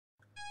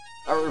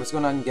Alright, what's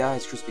going on,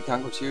 guys? Crispy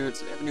Conquest here.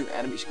 Today I have a new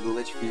animation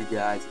glitch for you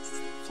guys. It's the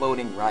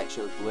floating Riot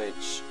show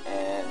glitch,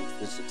 and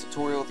there's a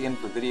tutorial at the end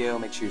of the video.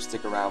 Make sure you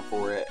stick around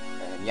for it,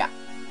 and yeah.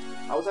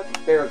 I was at the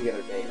fair the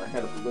other day, and I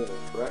had a balloon,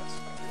 correct?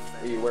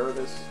 Are you aware of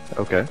this?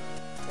 Okay.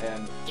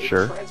 And it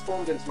Sure.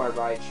 transformed into my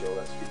Riot shield,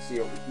 as you can see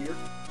over here.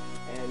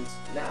 And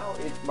now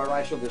my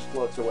Riot shield just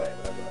floats away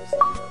whenever I set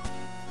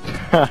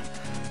it up.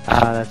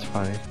 That's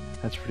funny.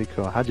 That's pretty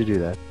cool. How'd you do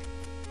that?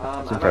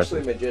 I'm impressive.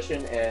 actually a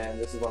magician, and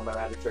this is one of my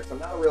magic tricks. I'm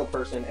not a real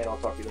person, and I'll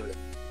talk to you later.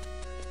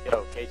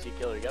 Yo, KT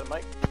Killer, you got a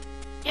mic?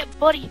 Yep,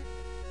 buddy.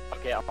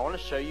 Okay, I want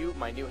to show you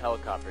my new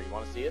helicopter. You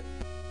want to see it?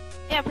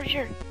 Yeah, pretty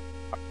sure.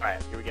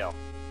 Alright, here we go.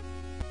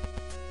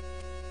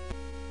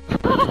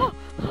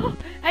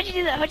 How'd you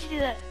do that? How'd you do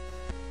that?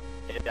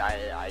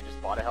 I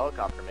just bought a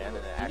helicopter, man, and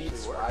it You need actually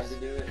swag works. to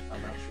do it.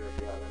 I'm not sure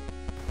if you have it.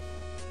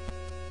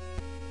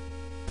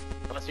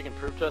 Unless you can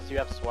prove to us you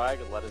have swag,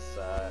 let us,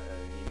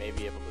 you may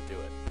be able to do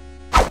it.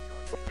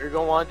 What you're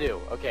gonna want to do,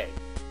 okay.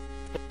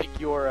 Take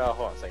your,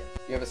 hold on a second.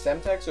 You have a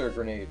Semtex or a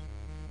grenade?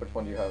 Which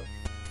one do you have?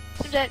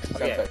 Subjects.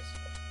 Okay. Semtex.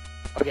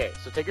 Okay,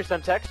 so take your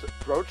Semtex,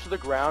 throw it to the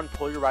ground,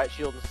 pull your right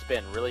shield, and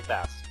spin really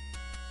fast.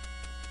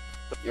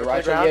 Your Throw it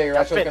right to the shield, ground. yeah, your Now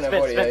right shield's spin, gonna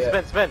avoid it, yeah,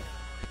 yeah. spin.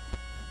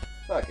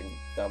 Fucking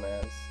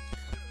dumbass.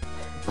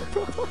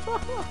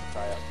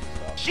 Try out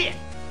some stuff. Shit!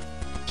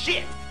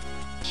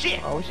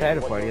 I wish I had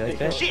a party like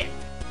that. Shit!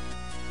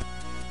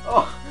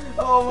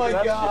 Oh my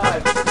That's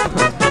god!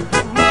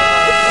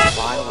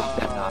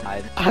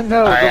 I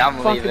know, Alright, I'm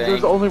fucking, leaving.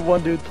 there's only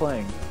one dude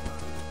playing.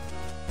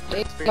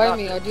 Excuse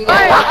me, I'll do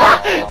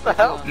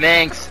that.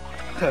 Manx.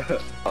 I'm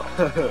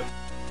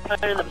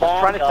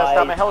trying to test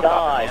out my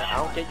helicopter, man. I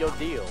don't get your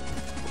deal.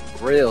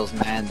 Reels,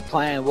 man. The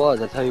plan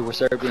was I tell you where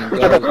Serbian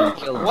goes and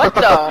kill him. What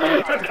the?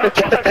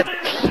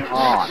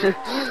 On.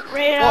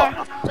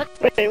 Radar.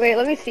 Wait,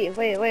 let me see.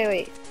 Wait.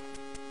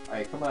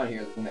 Alright, come on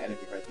here, there's an enemy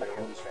right there.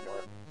 Hold this right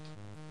north.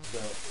 So,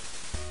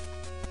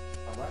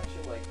 a riot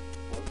shield, like,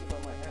 floats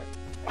above my head.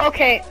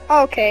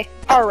 Okay,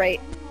 alright.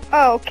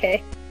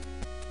 Okay.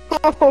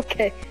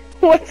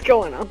 What's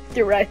going on with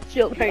your right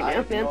shield right I now,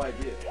 have man? no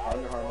idea. I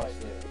wonder how much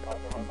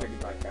I'm picking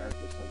my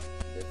character something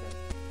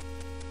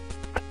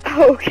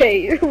different. Okay,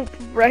 your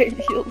right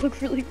shield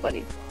looks really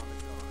funny.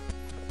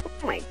 Oh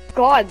my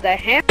god, the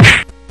hand.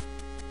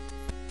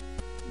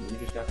 You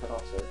just got cut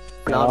off, sir.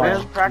 No, Oh, we're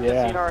just practicing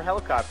yeah. our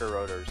helicopter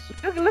rotors.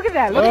 Look at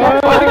that, look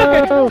at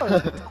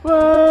that.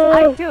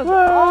 I killed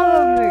all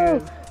of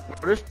them.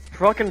 We're just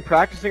fucking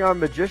practicing our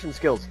magician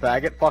skills,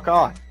 faggot. Fuck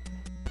off.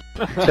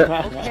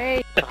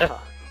 Okay. Look at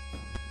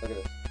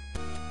this.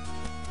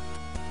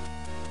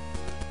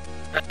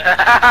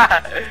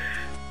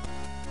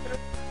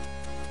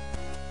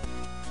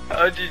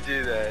 How'd you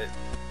do that?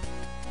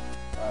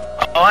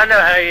 Oh, I know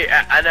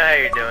how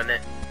you're doing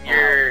it.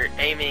 You're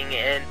aiming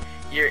and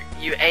you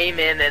aim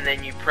in and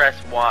then you press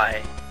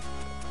Y.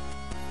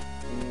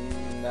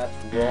 That's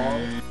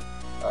wrong.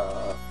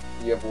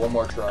 You have one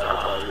more try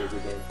before I leave the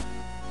game.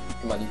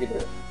 Come on, you can do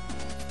it.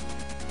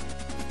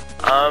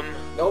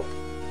 Nope.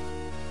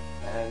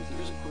 And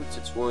here's a quick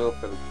tutorial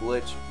for the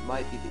glitch.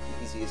 Might be the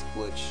easiest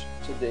glitch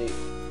to date.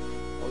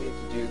 All you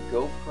have to do,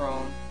 go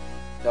prone,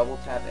 double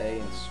tap A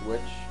and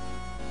switch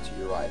to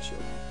your Riot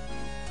shield.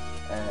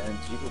 And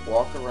you can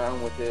walk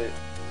around with it.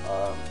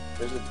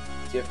 There's a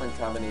different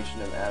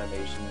combination of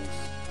animations.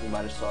 You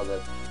might have saw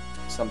that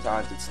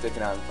sometimes it's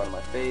sticking out in front of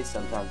my face,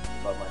 sometimes it's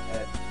above my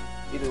head.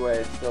 Either way,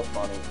 it's still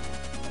funny.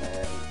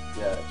 And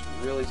yeah, it's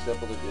really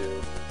simple to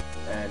do.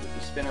 And if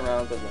you spin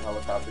around as a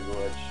helicopter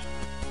glitch,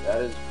 that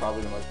is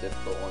probably the most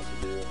difficult one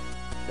to do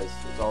because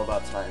it's all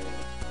about timing.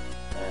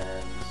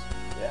 And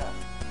yeah,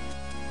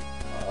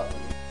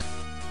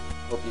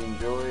 hope you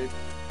enjoyed.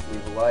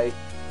 Leave a like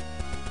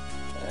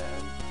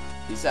and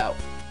peace out.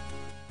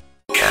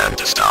 Can't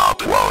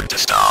stop, won't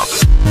stop.